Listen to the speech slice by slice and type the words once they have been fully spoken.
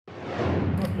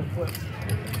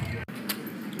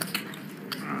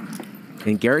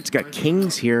And Garrett's got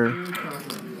kings here.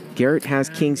 Garrett has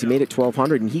kings. He made it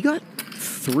 1,200, and he got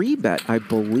 3-bet, I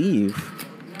believe,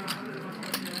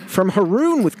 from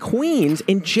Haroon with queens,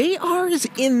 and JR is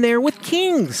in there with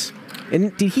kings.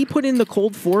 And did he put in the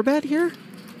cold 4-bet here?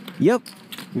 Yep.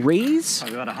 Raise.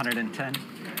 I got 110.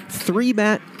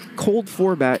 3-bet, cold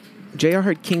 4-bet. JR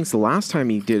had kings the last time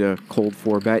he did a cold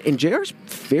 4-bet, and JR's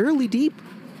fairly deep.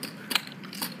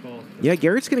 Yeah,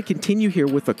 Garrett's going to continue here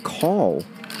with a call.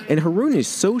 And Haroon is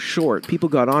so short, people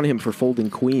got on him for folding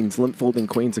queens, limp folding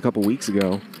queens a couple weeks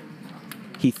ago.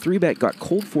 He 3-bet, got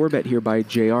cold 4-bet here by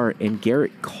JR, and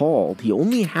Garrett called. He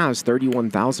only has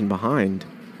 31,000 behind,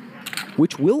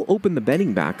 which will open the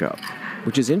betting back up,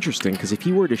 which is interesting, because if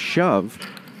he were to shove,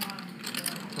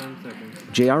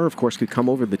 JR, of course, could come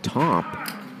over the top.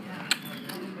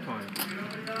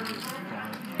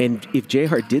 And if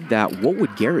JR did that, what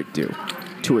would Garrett do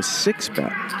to a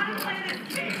 6-bet?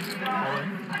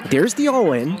 There's the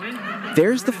all-in.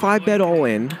 There's the 5-bet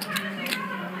all-in.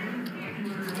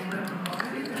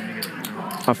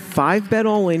 A 5-bet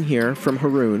all-in here from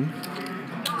Haroon.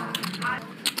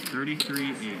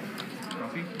 33.8.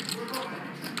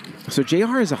 So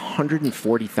JR is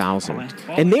 140,000.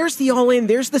 And there's the all-in.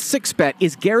 There's the 6-bet.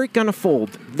 Is Garrett going to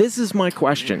fold? This is my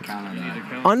question.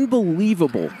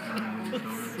 Unbelievable.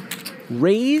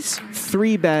 Raise,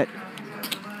 3-bet,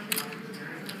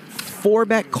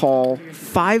 4-bet call,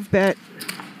 5-bet,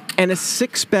 and a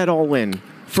 6-bet all-in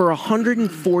for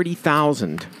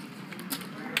 140,000.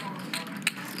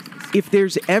 If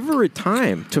there's ever a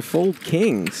time to fold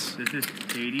kings, This is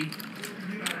 80.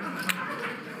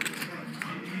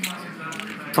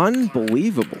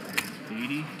 unbelievable.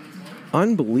 80.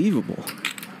 Unbelievable.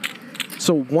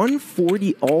 So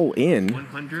 140 all in.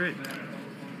 100.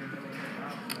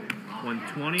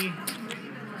 120.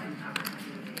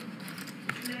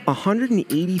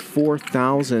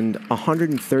 184,000,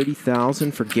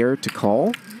 130,000 for Garrett to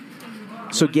call.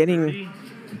 So getting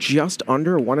just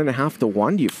under 1.5 to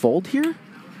 1. Do you fold here?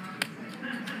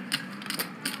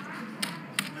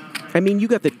 I mean, you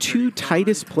got the two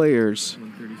tightest players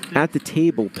at the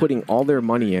table putting all their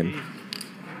money in.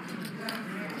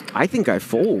 I think I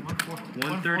fold.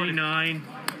 139.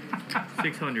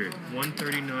 600.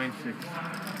 139. 600.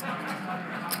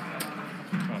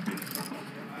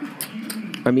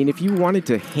 I mean, if you wanted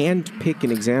to hand pick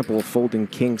an example of folding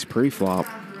kings pre-flop,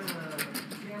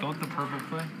 Don't the purple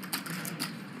play?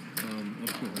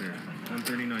 Let's go here.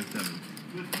 139.7.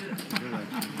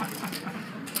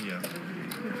 Yeah.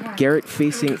 Garrett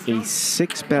facing a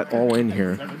 6-bet all in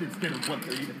here.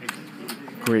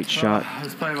 Great shot. I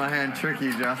was playing my hand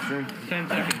tricky, Justin. 10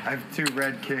 seconds. I have 2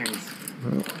 red kings.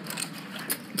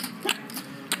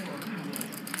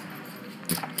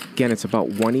 Again, it's about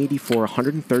 184,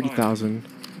 130,000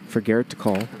 for Garrett to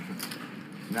call.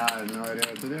 Nah, I have no idea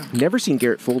what to do. Never seen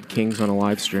Garrett fold kings on a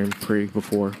live stream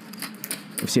before.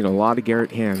 I've seen a lot of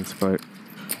Garrett hands, but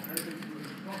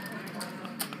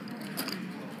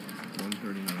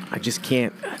I just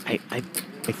can't. I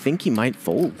think he might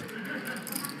fold.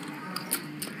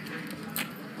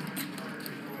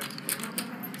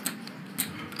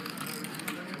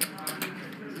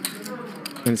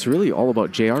 And it's really all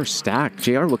about JR's stack.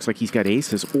 JR looks like he's got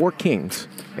aces or kings.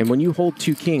 And when you hold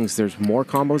 2 kings, there's more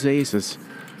combos of aces.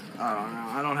 I don't know.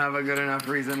 I don't have a good enough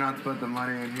reason not to put the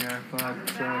money in here. Fuck,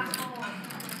 sucks. I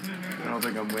don't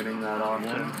think I'm winning that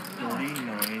often.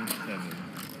 139.7.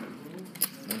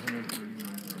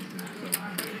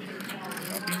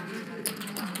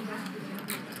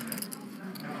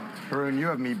 Haroon, you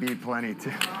have me beat plenty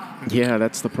too. Yeah,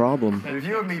 that's the problem. If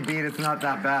you have me beat, it's not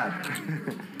that bad.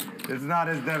 It's not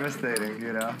as devastating,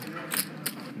 you know? I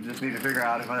just need to figure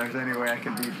out if there's any way I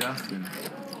can beat Justin.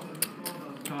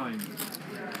 Time.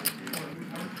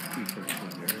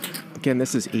 Again,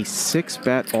 this is a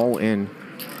 6-bet all in.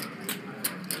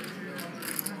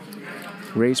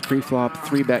 Raise pre-flop,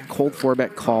 3-bet, cold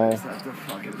 4-bet call. Just have to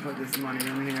fucking put this money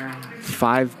in here.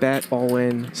 5-bet all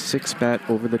in, 6-bet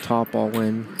over the top all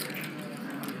in.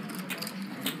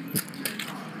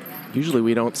 Usually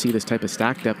we don't see this type of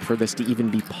stack depth for this to even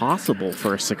be possible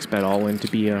for a 6-bet all in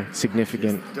to be a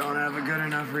significant. Just don't have a good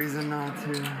enough reason not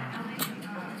to.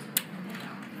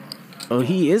 Oh,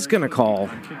 he is going to call.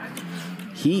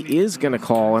 He is going to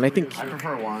call, and I think I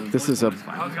prefer one. this is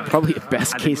probably a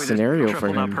best case scenario for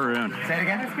him. Say it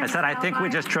again? I said I think we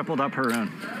just tripled up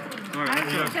Haroon. All right,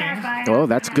 let's go. King. Oh,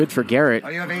 that's good for Garrett. Oh,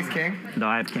 you have ace king? No,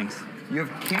 I have kings. You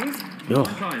have kings? Oh,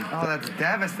 Time. Oh, that's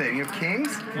devastating. You have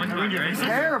kings? 100.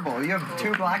 Terrible. You have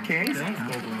 2 black kings?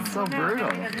 It's so brutal.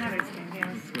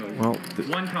 well,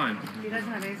 One time. He doesn't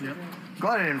have aces. Yep.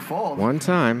 Glad it didn't fold. One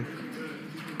time.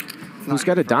 Who's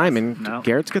got a diamond? No.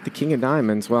 Garrett's got the king of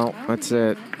diamonds. Well, that's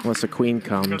it. Unless a queen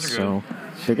comes. So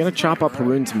they're going to chop up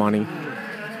Haroon's money.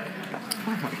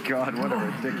 Oh my God, what a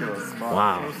ridiculous spot.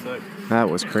 Wow. That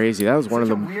was crazy. That was one of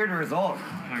Such a the... weird result.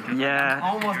 Yeah.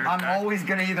 I'm always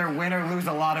gonna either win or lose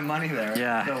a lot of money there.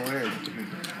 Yeah. So weird.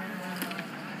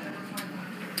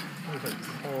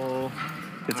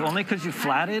 It's only because you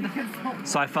flatted,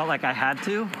 so I felt like I had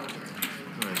to.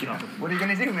 What are you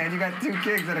gonna do, man? You got 2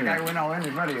 kings and a guy went all in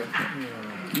front of you.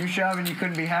 You shove and you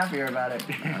couldn't be happier about it.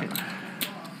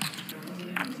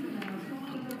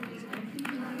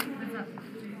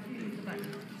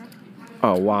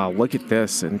 Oh, wow. Look at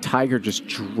this. And Tiger just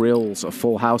drills a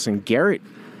full house. And Garrett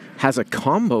has a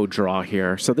combo draw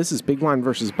here. So this is big blind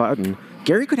versus button.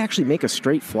 Garrett could actually make a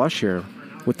straight flush here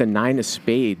with the 9 of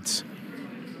spades.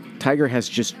 Tiger has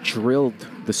just drilled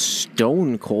the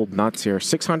stone cold nuts here.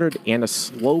 600 and a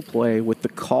slow play with the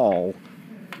call.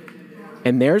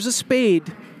 And there's a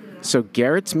spade. So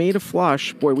Garrett's made a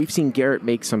flush. Boy, we've seen Garrett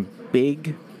make some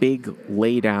big, big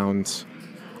laydowns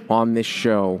on this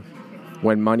show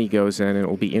when money goes in. And it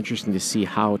will be interesting to see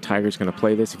how Tiger's going to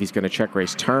play this, if he's going to check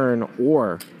raise turn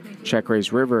or check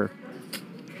raise river.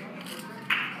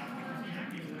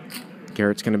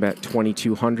 Garrett's going to bet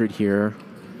 2,200 here.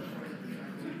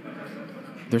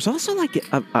 There's also like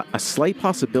a slight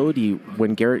possibility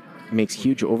when Garrett makes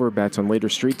huge overbets on later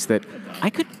streets that I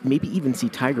could maybe even see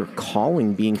Tiger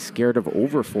calling, being scared of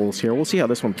overfolds here. We'll see how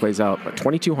this one plays out, but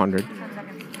 2,200.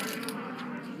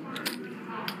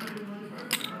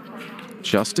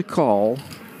 Just a call.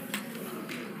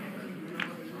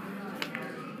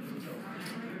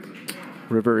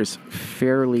 River is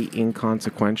fairly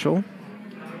inconsequential.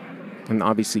 And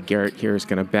obviously Garrett here is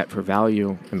going to bet for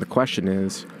value. And the question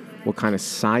is, what kind of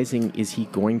sizing is he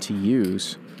going to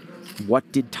use?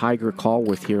 What did Tiger call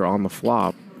with here on the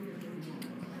flop?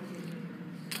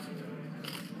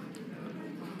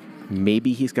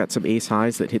 Maybe he's got some ace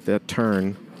highs that hit that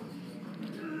turn.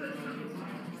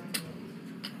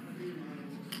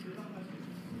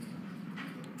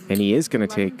 And he is going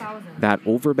to take that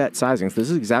overbet sizing.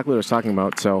 This is exactly what I was talking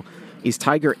about. So is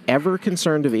Tiger ever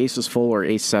concerned of aces full or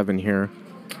ace 7 here?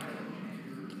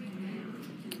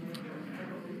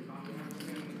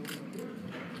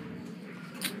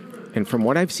 And from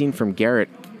what I've seen from Garrett,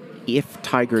 if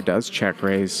Tiger does check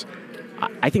raise,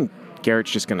 I think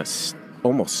Garrett's just going to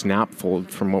almost snap fold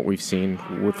from what we've seen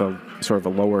with a sort of a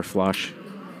lower flush.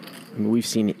 I mean, we've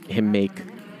seen him make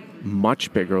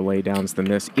much bigger laydowns than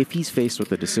this if he's faced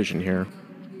with a decision here.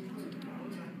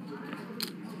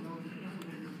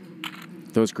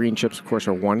 Those green chips, of course,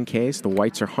 are 1Ks. The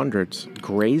whites are hundreds.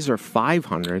 Grays are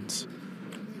 500s.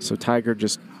 So Tiger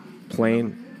just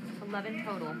playing 11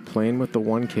 total. Playing with the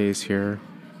 1Ks here.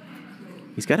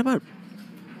 He's got about,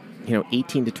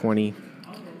 18 to 20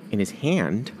 in his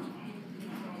hand.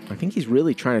 I think he's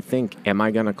really trying to think, am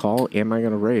I going to call? Am I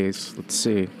going to raise? Let's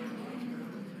see.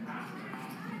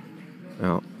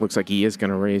 Well, looks like he is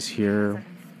going to raise here.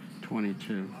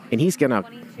 22. And he's going to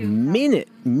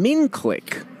min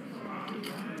click.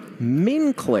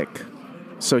 Min click.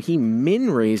 So he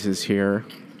min raises here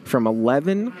from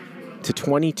 11 to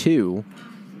 22.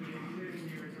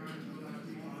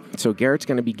 So Garrett's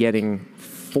going to be getting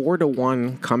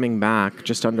 4-1 coming back,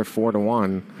 just under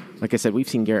 4-1. Like I said, we've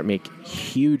seen Garrett make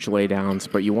huge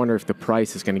laydowns, but you wonder if the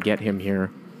price is going to get him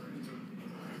here.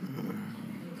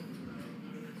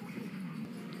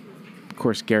 Of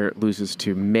course, Garrett loses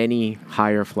to many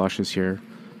higher flushes here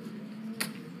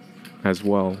as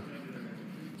well.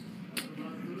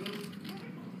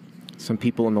 Some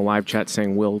people in the live chat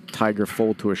saying, will Tiger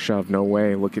fold to a shove? No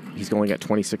way. Look at, he's only got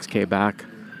 26K back.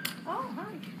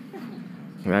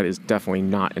 That is definitely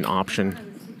not an option.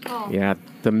 Yeah,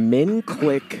 the min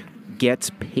click gets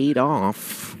paid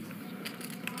off.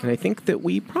 And I think that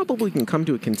we probably can come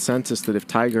to a consensus that if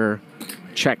Tiger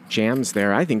check jams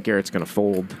there, I think Garrett's going to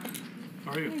fold.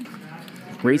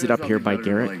 Raise it up here by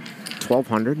Garrett.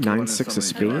 1,200, 9-6 of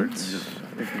spades.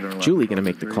 Julie going to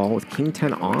make the call with King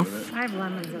 10 off. I have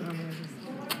lemons at home.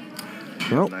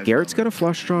 Well, Garrett's got a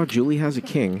flush draw. Julie has a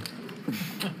king.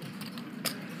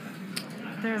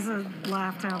 There's a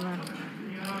laugh down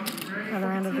the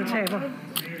other end of the table.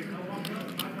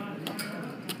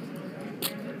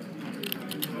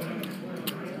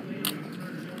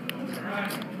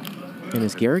 And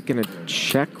is Garrett going to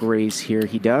check raise here?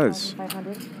 He does.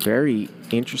 500. Very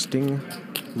interesting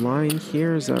line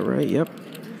here. Is that right? Yep.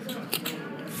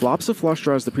 Flops a flush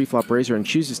draw as the pre-flop raiser and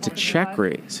chooses to check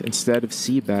raise instead of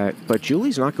c-bet. But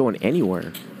Julie's not going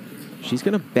anywhere. She's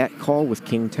going to bet call with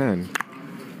King 10.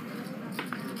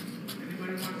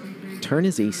 Turn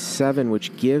is a 7,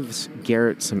 which gives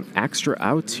Garrett some extra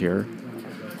outs here.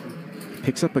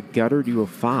 Picks up a gutter to a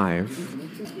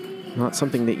 5. Not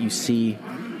something that you see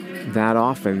that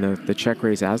often, the check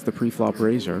raise as the pre-flop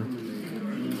raiser.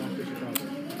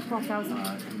 12,000.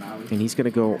 And he's going to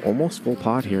go almost full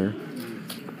pot here.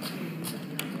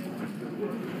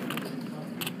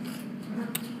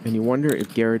 And you wonder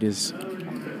if Garrett is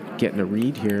getting a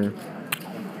read here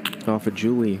off of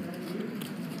Julie.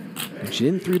 And she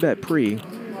didn't 3-bet pre.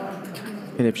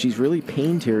 And if she's really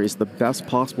pained here, is the best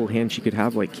possible hand she could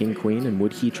have like King Queen, and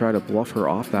would he try to bluff her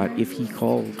off that if she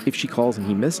calls and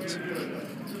he misses?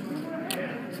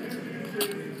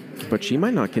 But she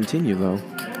might not continue though.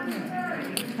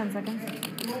 10 seconds.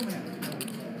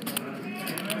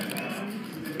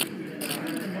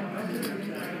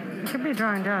 It could be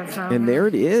drawing dead, so. And there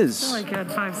it is. Really good,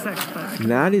 5-6, but. And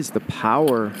that is the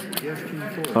power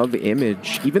of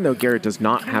image. Even though Garrett does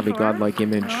not have a godlike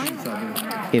image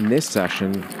in this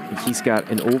session, he's got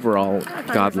an overall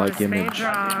godlike image.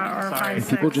 And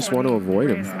people just want to avoid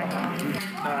him.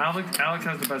 Alex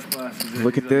has the best class.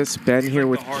 Look at this. Ben here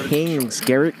with kings.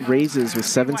 Garrett raises with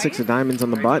 7-6 of diamonds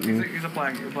on the button.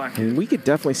 And we could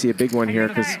definitely see a big one here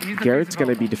because Garrett's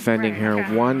going to be defending here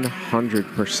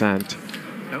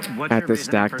 100% at the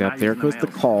stack depth. There goes the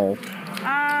call.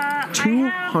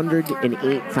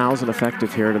 208,000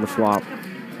 effective here to the flop.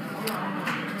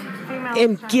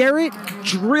 And Garrett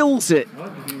drills it.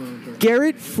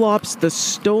 Garrett flops the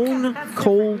stone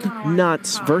cold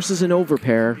nuts versus an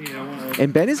overpair.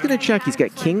 And Ben is going to check. He's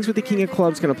got kings with the king of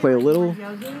clubs, going to play a little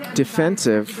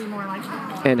defensive.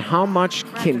 And how much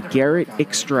can Garrett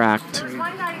extract?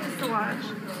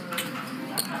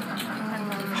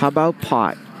 How about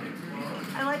pot?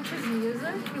 I liked his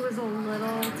music. He was a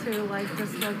little too, like,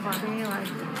 just so funny. Like,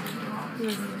 he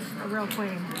was a real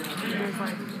queen. He was,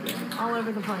 like, all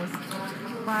over the place.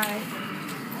 But, I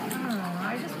don't know.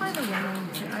 I just find the women,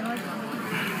 too. I like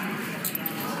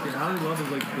Yeah, Ali Love is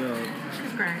like the...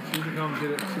 She's great. She's a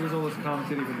commentator. She was always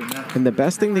commentating for the net. And the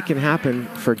best thing that can happen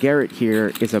for Garrett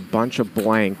here is a bunch of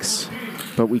blanks.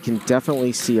 But we can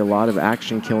definitely see a lot of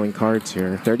action-killing cards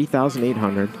here.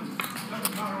 30,800.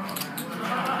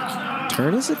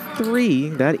 Turn is a 3.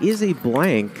 That is a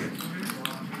blank.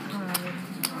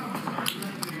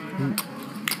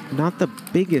 Not the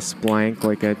biggest blank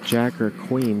like a jack or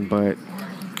queen, but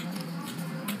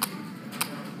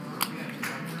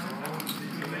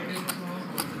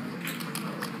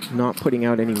not putting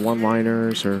out any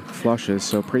one-liners or flushes.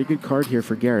 So pretty good card here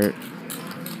for Garrett.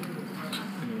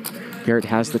 Garrett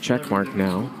has the check mark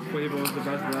now.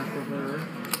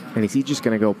 And is he just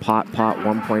going to go pot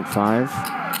 1.5?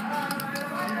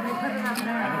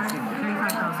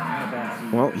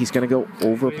 Well, he's going to go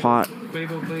over pot.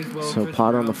 So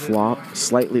pot on the flop,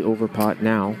 slightly over pot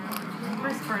now.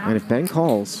 And if Ben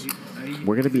calls,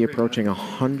 we're going to be approaching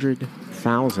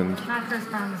 100,000. Not Chris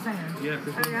Brown the singer. Yeah,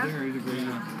 Chris Brown the singer. He's a great,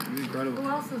 he's incredible. Who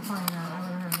else is playing that? I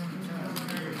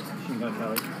haven't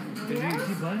heard of him. Is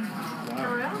he playing?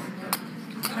 For real?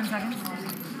 10 seconds.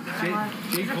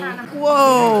 J. Cole.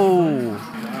 Whoa!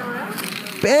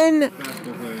 Ben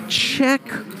check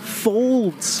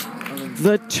folds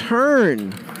the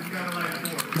turn.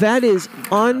 That is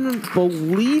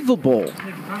unbelievable.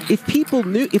 If people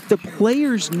knew, if the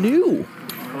players knew.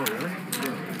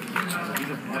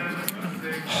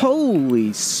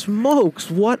 Holy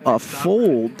smokes, what a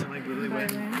fold.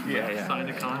 Yeah.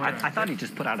 I thought he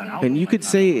just put out an album. And you could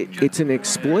say it's an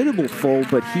exploitable fold,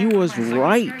 but he was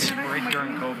right.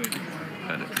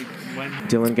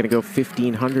 Dylan going to go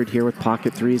 1,500 here with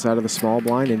pocket 3s out of the small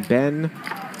blind, and Ben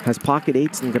has pocket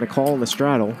 8s and going to call in the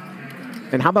straddle.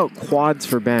 And how about quads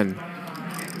for Ben?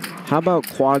 How about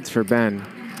quads for Ben?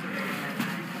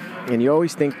 And you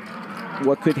always think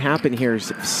what could happen here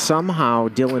is if somehow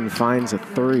Dylan finds a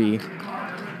 3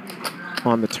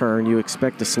 on the turn, you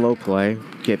expect a slow play,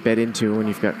 get bet into when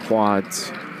you've got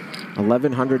quads.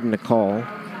 1,100 in the call.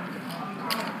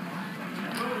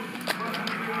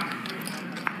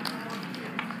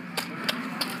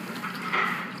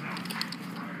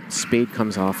 Spade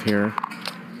comes off here.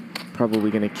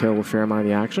 Probably going to kill a fair amount of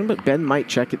the action, but Ben might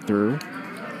check it through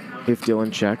if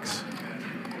Dylan checks.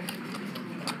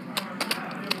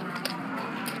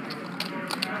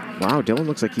 Wow, Dylan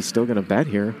looks like he's still going to bet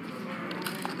here.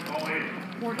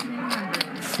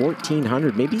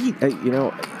 1,400. Maybe, he, you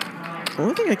know, the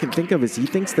only thing I can think of is he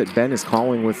thinks that Ben is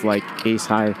calling with, like,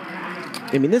 ace-high.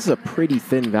 I mean, this is a pretty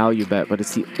thin value bet, but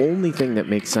it's the only thing that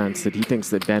makes sense, that he thinks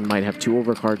that Ben might have 2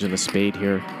 overcards and a spade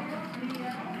here.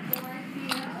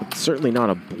 It's certainly not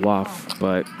a bluff,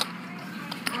 but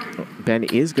Ben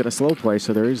is going to slow play,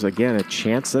 so there is, again, a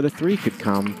chance that a 3 could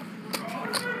come.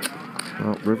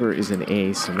 Well, river is an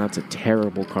ace, and that's a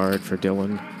terrible card for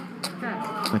Dylan.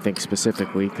 I think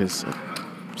specifically because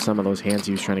some of those hands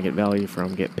he was trying to get value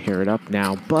from get paired up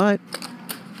now. But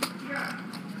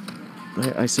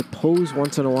I suppose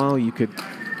once in a while you could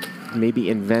maybe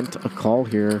invent a call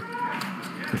here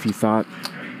if you thought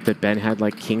that Ben had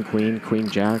like king, queen, queen,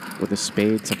 jack with a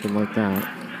spade, something like that.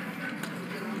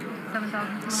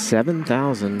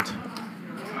 7,000.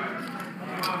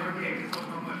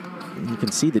 You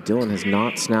can see that Dylan has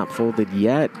not snap folded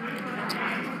yet.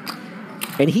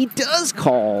 And he does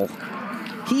call.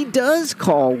 He does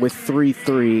call with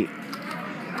 3-3.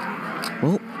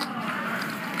 Well,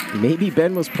 maybe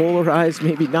Ben was polarized,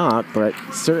 maybe not, but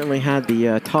certainly had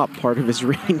the top part of his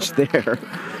range there.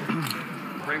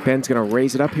 Ben's going to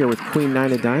raise it up here with queen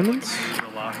 9 of diamonds.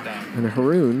 And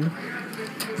Haroon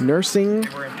nursing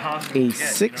a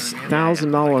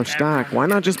 $6,000 stack. Why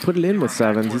not just put it in with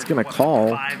 7s? He's going to call.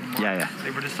 Yeah. They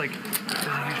were just like, there's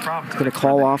a huge problem. He's going to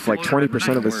call off like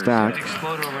 20% of his stack.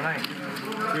 Exploded overnight.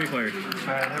 3 players.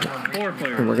 4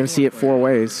 players. And we're going to see it 4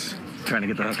 ways. Trying to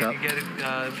get the hook up. You get it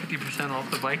 50%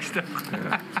 off the bike still.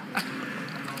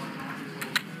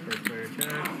 First player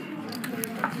check.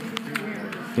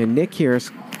 And Nick here's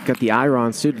got the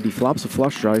iron suited. He flops a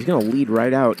flush draw. He's going to lead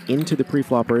right out into the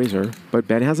pre-flop razor. But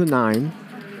Ben has a 9.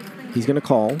 He's going to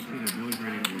call.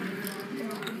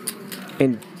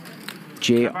 And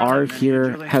JR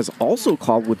here has also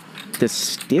called with the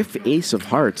stiff ace of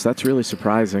hearts. That's really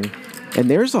surprising. And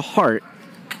there's a heart.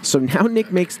 So now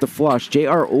Nick makes the flush.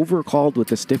 JR overcalled with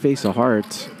the stiff ace of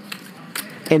hearts.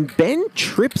 And Ben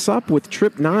trips up with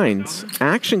trip 9s.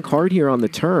 Action card here on the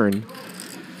turn.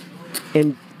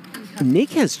 And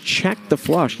Nick has checked the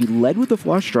flush. He led with the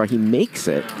flush draw. He makes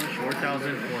it.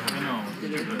 4,400. No,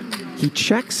 he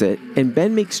checks it, and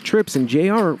Ben makes trips, and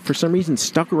JR, for some reason,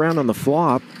 stuck around on the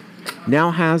flop, now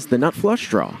has the nut flush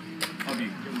draw.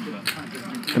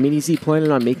 I mean, is he planning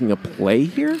on making a play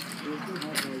here?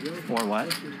 Or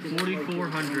what?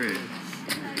 4,400.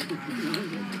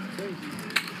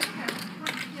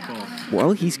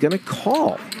 Well, he's going to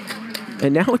call.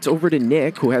 And now it's over to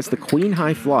Nick, who has the queen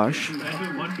high flush.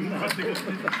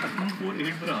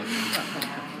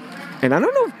 And I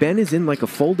don't know if Ben is in like a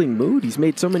folding mood. He's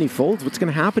made so many folds. What's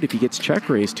going to happen if he gets check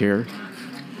raised here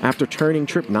after turning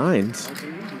trip 9s?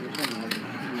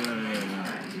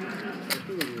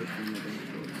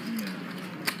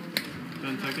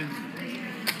 10 seconds.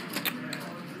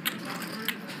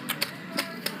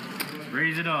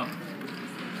 Raise it up.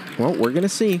 Well, we're going to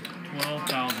see.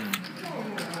 12,000.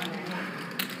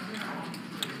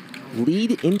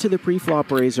 Lead into the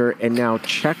pre-flop razor and now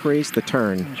check raise the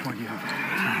turn. Which one do you have?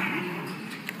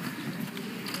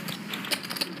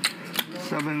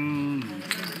 7, 9,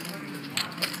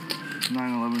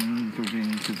 11,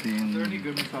 13, 15,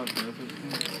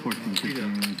 14,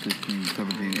 15, 16,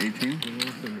 17, 18.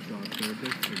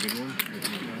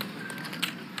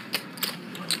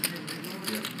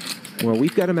 Well,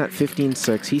 we've got him at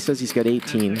 15-6. He says he's got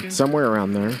 18, somewhere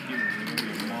around there.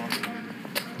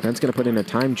 Ben's going to put in a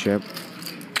time chip.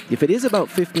 If it is about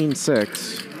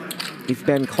 15-6, if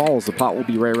Ben calls, the pot will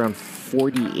be right around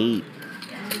 48.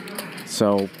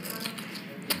 So,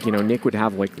 you know, Nick would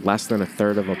have like less than a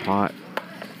third of a pot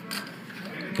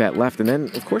bet left. And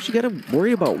then, of course, you got to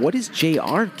worry about what is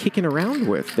JR kicking around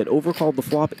with that overcalled the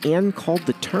flop and called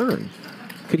the turn.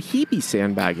 Could he be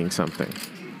sandbagging something?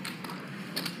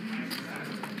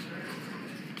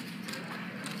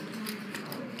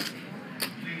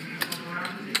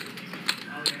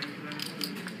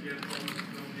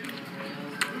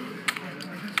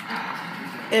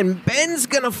 And Ben's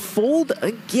going to fold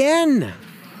again.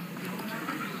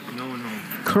 No.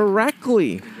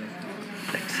 Correctly.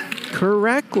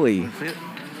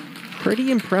 Pretty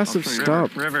impressive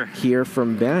stuff here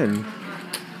from Ben.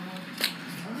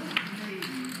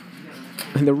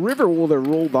 And the river would have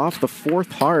rolled off the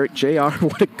 4th heart. JR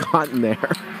would have gotten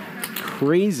there.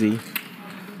 Crazy.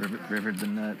 Rivered the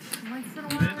nuts.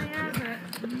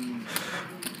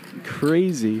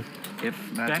 Crazy.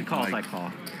 If Ben calls, I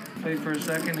call. Played for a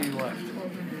second, he left.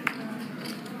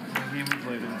 The game was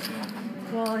later, so.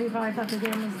 Well, he probably thought the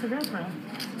game was too good for him.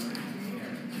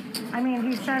 I mean,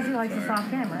 he says he likes a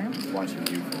soft game, right? Watching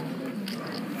you.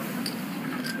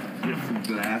 Get some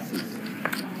glasses.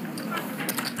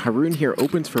 Haroon here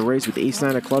opens for raise with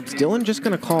ace-9 of clubs. Dylan just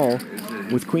going to call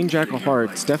with queen-jack of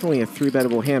hearts. Definitely a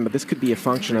 3-bettable hand, but this could be a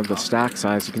function of the stack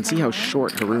size. You can see how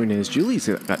short Haroon is. Julie's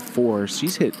at 4.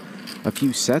 She's hit a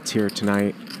few sets here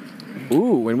tonight.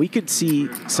 Ooh, and we could see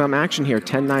some action here,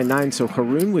 10-9-9. So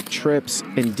Haroon with trips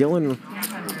and Dylan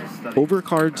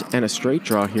overcards and a straight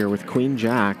draw here with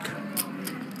queen-jack.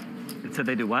 It said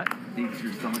they do what? Eats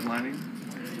your stomach lining.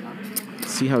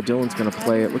 see how Dylan's going to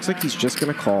play it. Looks like he's just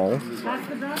going to call. That's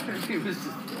the doctor. He was just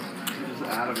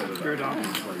out of it. You're a doctor?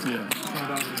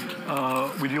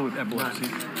 Yeah. We deal with epilepsy.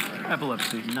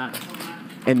 Epilepsy. Nuts.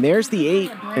 And there's the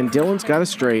 8, and Dylan's got a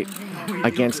straight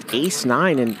against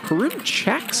ace-9, and Haroon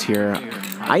checks here.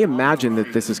 I imagine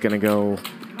that this is going to go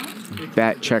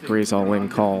bet, check, raise, all in,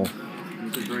 call.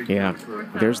 Yeah,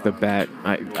 there's the bet.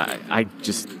 I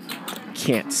just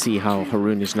can't see how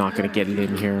Haroon is not going to get it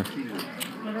in here.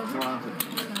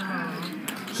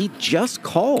 He just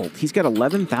called. He's got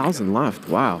 11,000 left.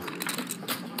 Wow.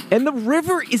 And the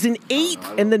river is an 8,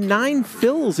 and the 9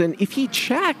 fills. And if he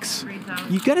checks,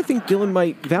 you got to think Dylan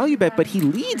might value bet, but he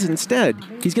leads instead.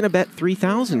 He's going to bet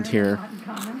 3,000 here.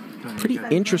 Pretty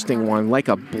interesting one, like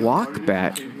a block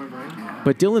bet.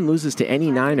 But Dylan loses to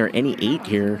any 9 or any 8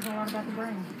 here.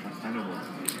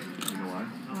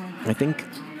 I think.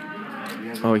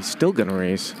 Oh, he's still going to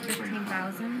raise.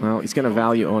 Well, he's going to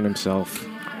value own himself.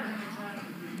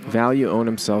 Value own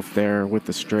himself there with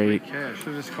the straight. Yeah,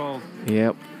 should have just called.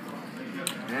 Yep.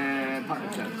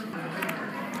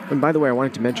 And by the way, I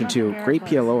wanted to mention too, great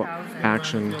PLO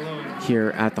action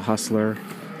here at the Hustler.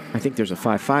 I think there's a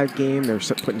 5-5 game. They're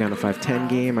putting down a 5-10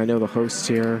 game. I know the hosts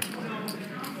here,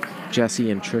 Jesse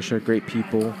and Trisha, great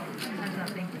people.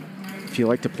 If you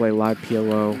like to play live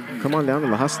PLO, come on down to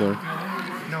the Hustler.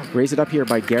 Raise it up here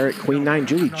by Garrett, Queen 9.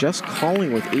 Julie just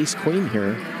calling with Ace Queen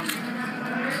here.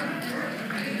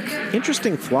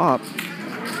 Interesting flop.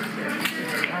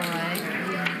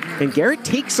 And Garrett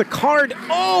takes a card.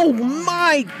 Oh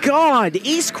my God!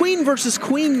 Ace Queen versus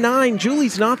Queen 9.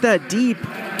 Julie's not that deep.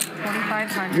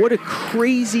 What a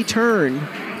crazy turn.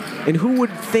 And who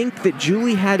would think that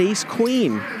Julie had Ace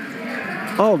Queen?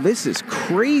 Oh, this is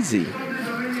crazy.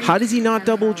 How does he not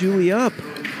double Julie up?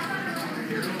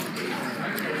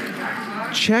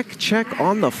 Check, check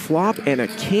on the flop and a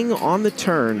king on the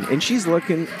turn. And she's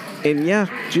looking, and yeah,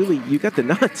 Julie, you got the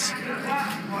nuts.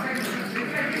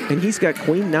 And he's got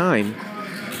Queen 9.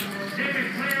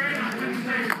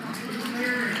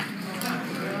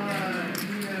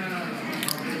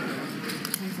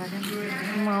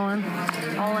 All in.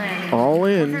 All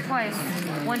in. Once or twice.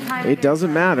 One time. It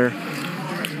doesn't matter.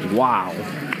 Wow.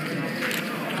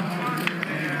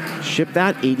 Ship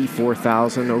that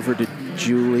 84,000 over to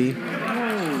Julie.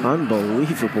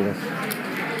 Unbelievable.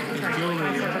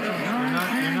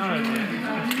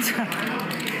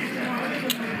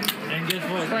 And guess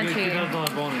what? You get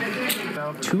 $2,000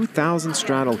 bonus. 2,000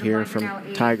 straddle here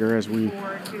from Tiger as we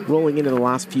rolling into the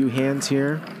last few hands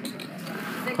here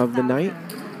of the night.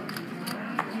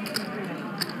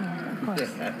 Well,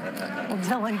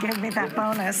 Dylan gave me that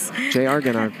bonus. JR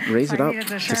gonna raise it up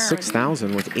to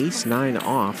 6,000 with ace 9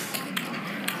 off.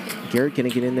 Garrett gonna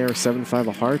get in there with 7-5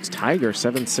 of hearts. Tiger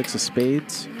 7-6 of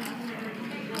spades.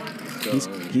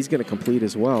 He's gonna complete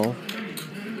as well.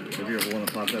 Have you ever won a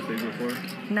pot that big before?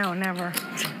 No, never.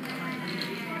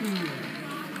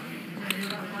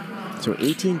 So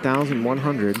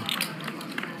 18,100.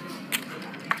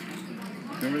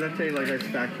 Remember that day, like I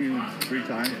stacked you 3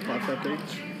 times, pots that big?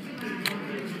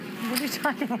 What are you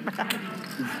talking about?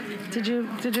 Did you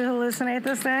hallucinate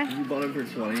this day? You bought it for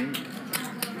 20.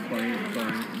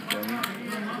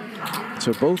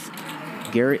 So both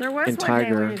Garrett There was and one day where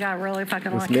Tiger you got really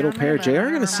fucking with lucky middle on pair. me, but JR I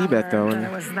gonna don't see remember bet though, that and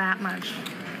it was that much.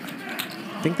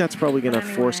 I think that's probably gonna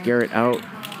force Garrett out.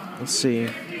 Let's see.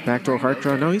 Backdoor heart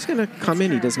draw. No, he's gonna come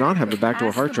in. He does not have the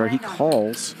backdoor heart draw. He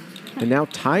calls. And now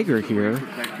Tiger here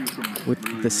with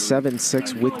the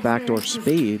 7-6 with backdoor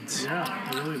spades. Yeah,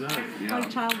 it really does. Like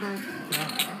childbirth.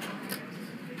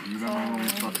 You remember when we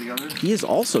slept together? He is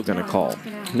also going to call.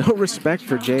 No respect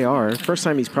for JR. First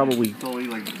time he's probably Totally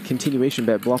like continuation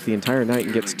bet bluff the entire night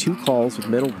and gets 2 calls with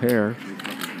middle pair.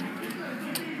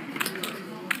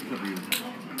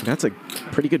 That's a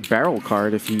pretty good barrel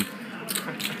card if he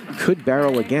could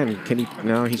barrel again. Can he?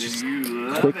 No, he just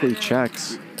quickly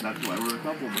checks. that's why we're a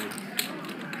couple, dude.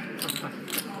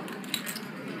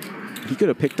 He could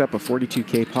have picked up a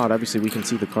 42K pot. Obviously, we can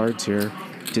see the cards here.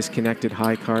 Disconnected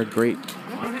high card. Great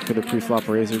for the pre-flop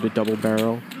raiser to double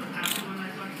barrel.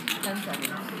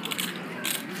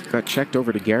 Got checked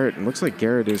over to Garrett, and looks like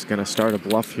Garrett is going to start a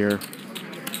bluff here.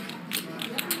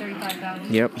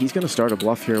 Yep, he's going to start a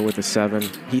bluff here with a 7.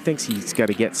 He thinks he's got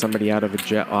to get somebody out of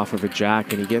off of a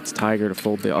jack, and he gets Tiger to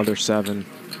fold the other 7.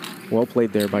 Well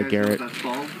played there by Garrett,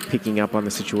 picking up on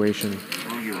the situation.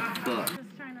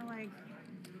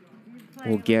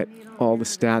 We'll get all the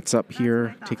stats up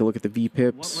here. Take a look at the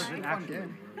VPIPs.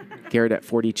 Garrett at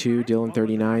 42, Dylan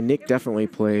 39. Nick definitely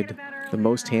played the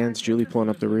most hands. Julie pulling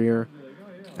up the rear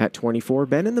at 24.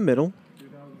 Ben in the middle.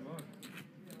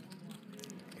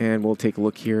 And we'll take a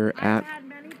look here at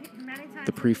the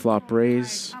the pre-flop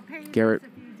raise. Garrett,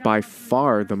 by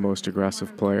far the most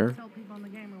aggressive player.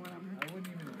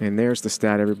 And there's the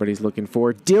stat everybody's looking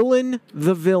for. Dylan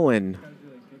the Villain.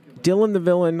 Dylan the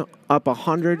Villain up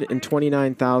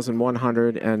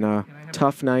 129,100, and a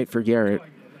tough night for Garrett.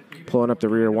 Pulling up the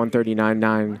rear,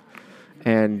 139.9.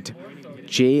 And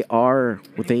JR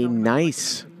with a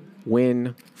nice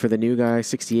win for the new guy,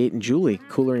 68. And Julie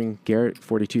coolering Garrett,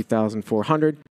 42,400.